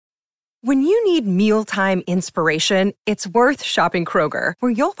When you need mealtime inspiration, it's worth shopping Kroger,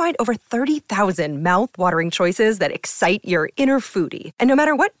 where you'll find over 30,000 mouth-watering choices that excite your inner foodie. And no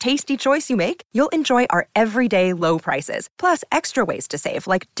matter what tasty choice you make, you'll enjoy our everyday low prices, plus extra ways to save,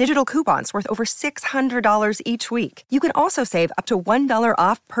 like digital coupons worth over $600 each week. You can also save up to $1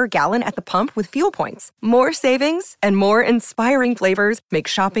 off per gallon at the pump with fuel points. More savings and more inspiring flavors make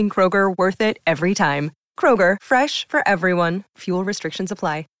shopping Kroger worth it every time. Kroger, fresh for everyone. Fuel restrictions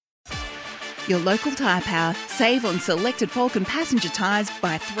apply. Your local Tyre Power. Save on selected Falcon passenger tyres.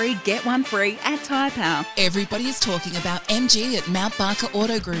 Buy 3, get 1 free at Tyre Power. Everybody is talking about MG at Mount Barker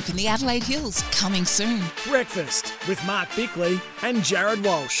Auto Group in the Adelaide Hills. Coming soon. Breakfast with Mark Bickley and Jared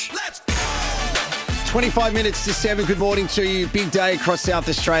Walsh. Let's go! 25 minutes to 7. Good morning to you. Big day across South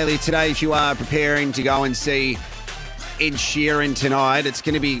Australia today. If you are preparing to go and see Ed Sheeran tonight, it's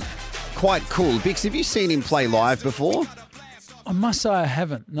going to be quite cool. Bix, have you seen him play live before? I must say I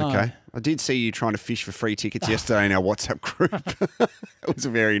haven't, no. Okay. I did see you trying to fish for free tickets yesterday in our WhatsApp group. It was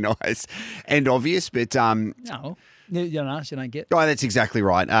very nice and obvious, but... No, you don't ask, you don't get. Oh, that's exactly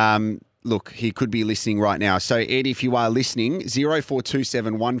right. Look, he could be listening right now. So, Ed, if you are listening,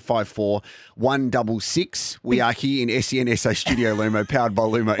 0427 154 166. We are here in SENSA Studio Lumo, powered by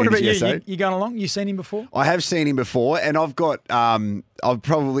Lumo What about NGSO. you going along? You seen him before? I have seen him before, and I've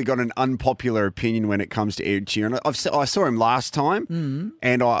probably got an unpopular opinion when it comes to Ed Sheeran. I saw him last time,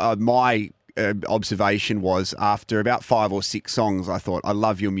 and my observation was after about 5 or 6 songs, I thought, I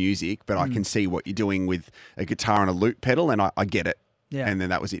love your music, but I can see what you're doing with a guitar and a loop pedal, and I get it. Yeah. And then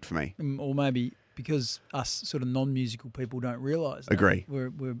that was it for me. Or maybe because us sort of non-musical people don't realise that. Agree. We're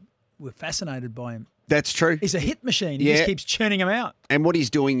fascinated by him. That's true. He's a hit machine. He just keeps churning them out. And what he's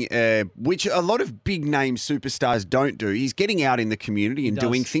doing, which a lot of big-name superstars don't do, he's getting out in the community and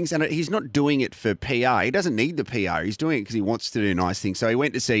doing things. And he's not doing it for PR. He doesn't need the PR. He's doing it because he wants to do nice things. So he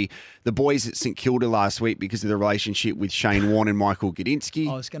went to see the boys at St Kilda last week because of the relationship with Shane Warne and Michael Gudinski.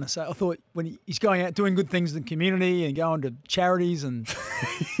 I was going to say, I thought when he's going out doing good things in the community and going to charities and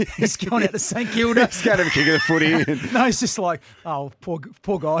he's going out to St Kilda. He's going to kick of the footy. No, it's just like, oh, poor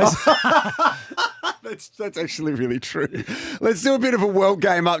guys. That's actually really true. Let's do a bit of a world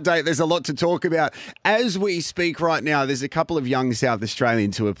game update. There's a lot to talk about. As we speak right now, there's a couple of young South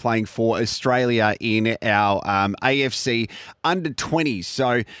Australians who are playing for Australia in our AFC under-20s.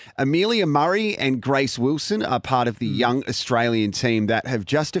 So Amelia Murray and Grace Wilson are part of the young Australian team that have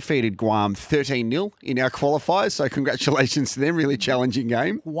just defeated Guam 13-0 in our qualifiers. So congratulations to them. Really challenging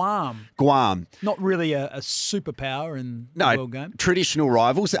game. Guam. Not really a superpower in the world game. Traditional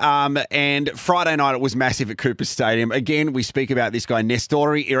rivals. And Friday night it was massive at Cooper Stadium. Again, we speak about this guy,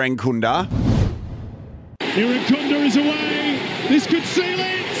 Nestori Irankunda. Irankunda is away. This could seal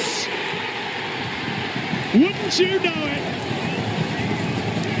it. Wouldn't you know it?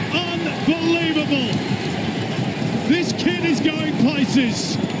 Unbelievable. This kid is going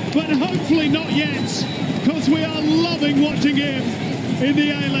places, but hopefully not yet, because we are loving watching him in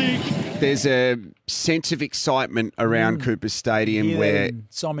the A-League. There's a sense of excitement around Cooper Stadium where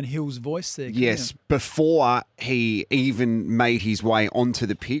Simon Hill's voice there. Yes, before he even made his way onto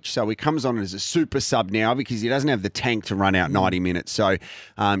the pitch. So he comes on as a super sub now because he doesn't have the tank to run out 90 minutes. So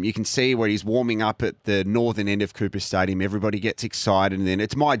you can see where he's warming up at the northern end of Cooper Stadium. Everybody gets excited, and then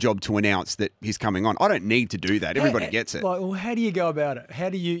it's my job to announce that he's coming on. I don't need to do that. Everybody gets it. Well, how do you go about it? How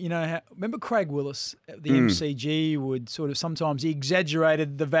do you, remember Craig Willis at the MCG would sort of sometimes he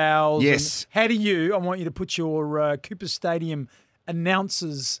exaggerated the vowels. Yes. How do you, I want you to put your Cooper Stadium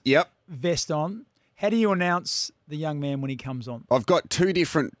announcer's vest on. How do you announce the young man when he comes on? I've got two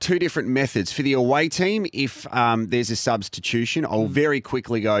different methods. For the away team, if there's a substitution, I'll very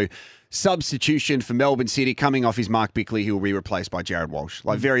quickly go, substitution for Melbourne City, coming off is Mark Bickley, who will be replaced by Jared Walsh.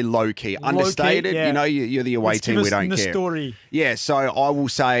 Like very low-key, understated. Yeah. You're the away team, we don't care. Story. Yeah, so I will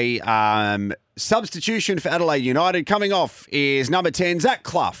say substitution for Adelaide United, coming off is number 10, Zach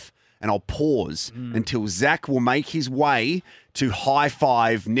Clough. And I'll pause until Zach will make his way to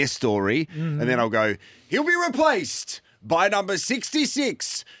high-five Nestori, and then I'll go, he'll be replaced by number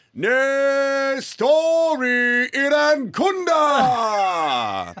 66, Nestori Irankunda.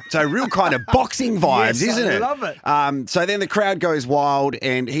 So real kind of boxing vibes, isn't it? I love it. So then the crowd goes wild,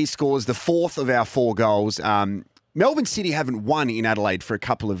 and he scores the 4th of our 4 goals. Melbourne City haven't won in Adelaide for a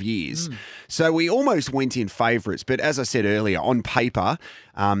couple of years. So we almost went in favourites. But as I said earlier, on paper,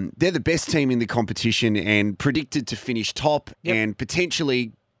 they're the best team in the competition and predicted to finish top and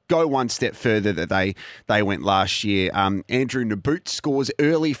potentially go one step further that they went last year. Andrew Naboot scores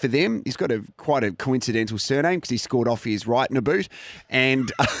early for them. He's got quite a coincidental surname because he scored off his right Naboot.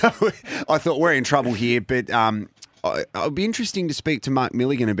 And I thought we're in trouble here, but It'll be interesting to speak to Mark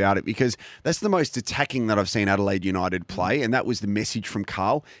Milligan about it because that's the most attacking that I've seen Adelaide United play, and that was the message from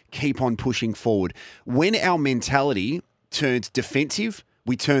Carl. Keep on pushing forward. When our mentality turns defensive,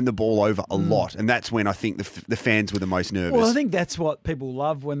 we turn the ball over a lot, and that's when I think the fans were the most nervous. Well, I think that's what people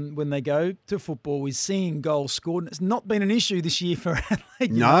love when they go to football, is seeing goals scored. And it's not been an issue this year for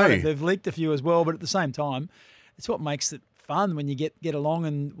Adelaide United. They've leaked a few as well, but at the same time, it's what makes it fun when you get along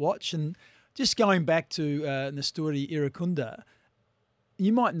and watch. And just going back to Nestori Irukunda,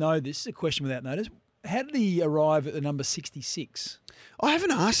 you might know this is a question without notice. How did he arrive at the number 66? I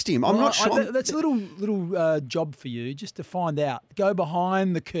haven't asked him. I'm not sure. That's a little job for you, just to find out. Go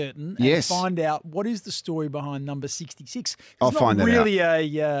behind the curtain and find out what is the story behind number 66. I'll find that out. It's not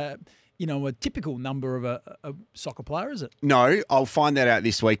really a typical number of a soccer player, is it? No, I'll find that out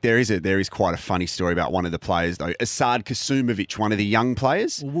this week. There is quite a funny story about one of the players, though. Asad Kasumovic, one of the young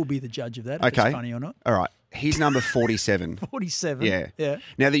players. Well, we'll be the judge of that, if it's funny or not. All right. He's number 47. 47? Yeah.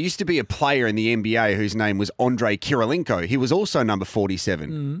 Now, there used to be a player in the NBA whose name was Andrei Kirilenko. He was also number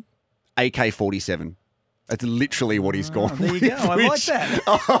 47. AK-47. That's literally what he's gone there with. You go. I like that.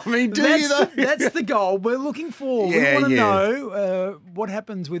 I mean, that's the goal we're looking for. We want to know what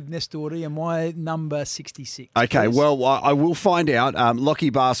happens with Nestori and why number 66. Okay, please. well, I will find out.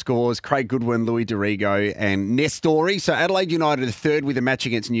 Lockie Barr scores, Craig Goodwin, Louis Dorigo and Nestori. So Adelaide United are third with a match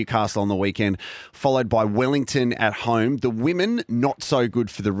against Newcastle on the weekend, followed by Wellington at home. The women, not so good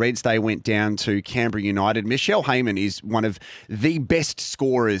for the Reds. They went down to Canberra United. Michelle Heyman is one of the best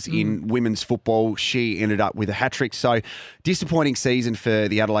scorers in women's football. She ended up with a hat-trick. So disappointing season for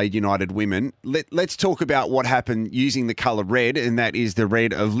the Adelaide United women. Let's talk about what happened using the colour red, and that is the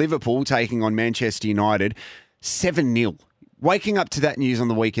red of Liverpool taking on Manchester United 7-0. Waking up to that news on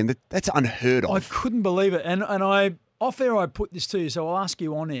the weekend, that's unheard of. I couldn't believe it. And I off air I put this to you, so I'll ask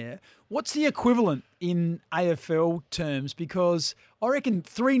you on air. What's the equivalent in AFL terms? Because I reckon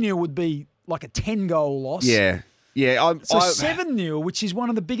 3-0 would be like a 10-goal loss. Yeah. Yeah, 7-0, which is one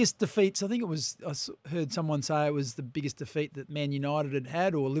of the biggest defeats. I think I heard someone say it was the biggest defeat that Man United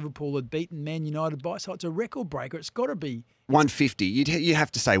had or Liverpool had beaten Man United by. So it's a record breaker. It's got to be 150. You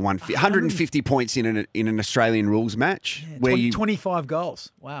have to say 150. 150 points in an Australian rules match. Yeah, where 25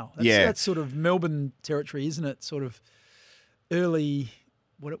 goals. Wow. That's sort of Melbourne territory, isn't it? Sort of early.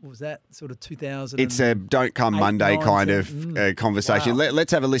 What was that? Sort of 2000. It's a don't come Monday kind of conversation. Wow.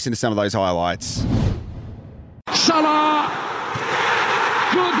 Let's have a listen to some of those highlights. Salah,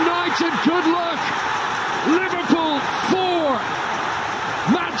 good night and good luck. Liverpool 4,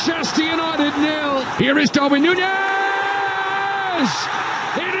 Manchester United 0. Here is Darwin Núñez.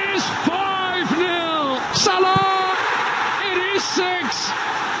 It is 5-0. Salah, it is 6.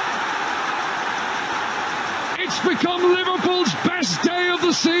 It's become Liverpool's best day of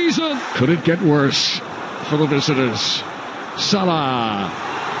the season. Could it get worse for the visitors? Salah,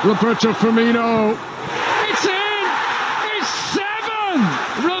 Roberto Firmino.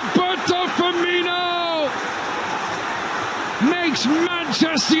 Roberto Firmino makes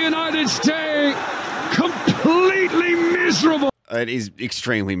Manchester United's day completely miserable. It is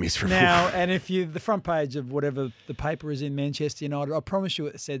extremely miserable. Now, and if the front page of whatever the paper is in Manchester United, I promise you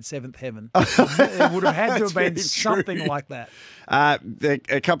it said Seventh Heaven. It would have had to have been something like that.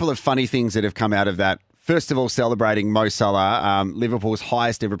 A couple of funny things that have come out of that. First of all, celebrating Mo Salah, Liverpool's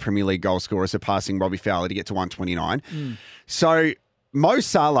highest ever Premier League goal scorer, surpassing Robbie Fowler to get to 129. So Mo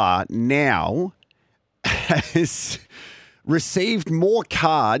Salah now has received more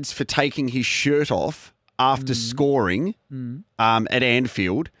cards for taking his shirt off after scoring at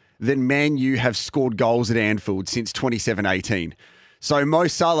Anfield than Man U have scored goals at Anfield since 27-18. So Mo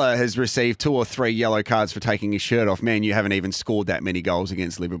Salah has received 2 or 3 yellow cards for taking his shirt off. Man, you haven't even scored that many goals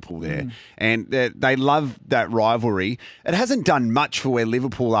against Liverpool there. And they love that rivalry. It hasn't done much for where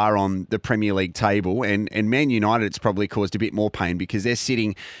Liverpool are on the Premier League table. And Man United, it's probably caused a bit more pain because they're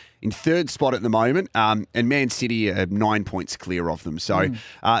sitting in 3rd spot at the moment, and Man City are 9 points clear of them. So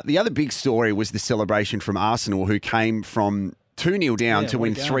the other big story was the celebration from Arsenal, who came from 2-0 down to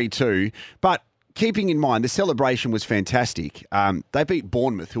win 3-2. But keeping in mind, the celebration was fantastic. They beat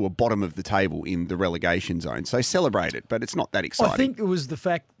Bournemouth, who were bottom of the table in the relegation zone. So celebrate it, but it's not that exciting. I think it was the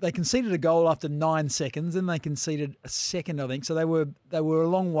fact they conceded a goal after 9 seconds, and they conceded a second, I think. So they were a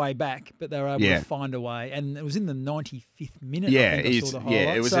long way back, but they were able to find a way. And it was in the 95th minute. Yeah, I think I saw the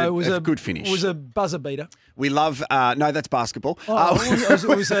highlight. It was a good finish. It was a buzzer beater. We love, no, that's basketball. It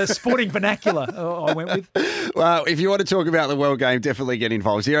was a sporting vernacular I went with. Well, if you want to talk about the World Game, definitely get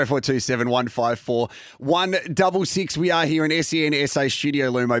involved. 0427 154 166. We are here in SEN SA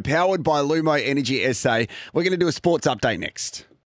Studio Lumo, powered by Lumo Energy SA. We're going to do a sports update next.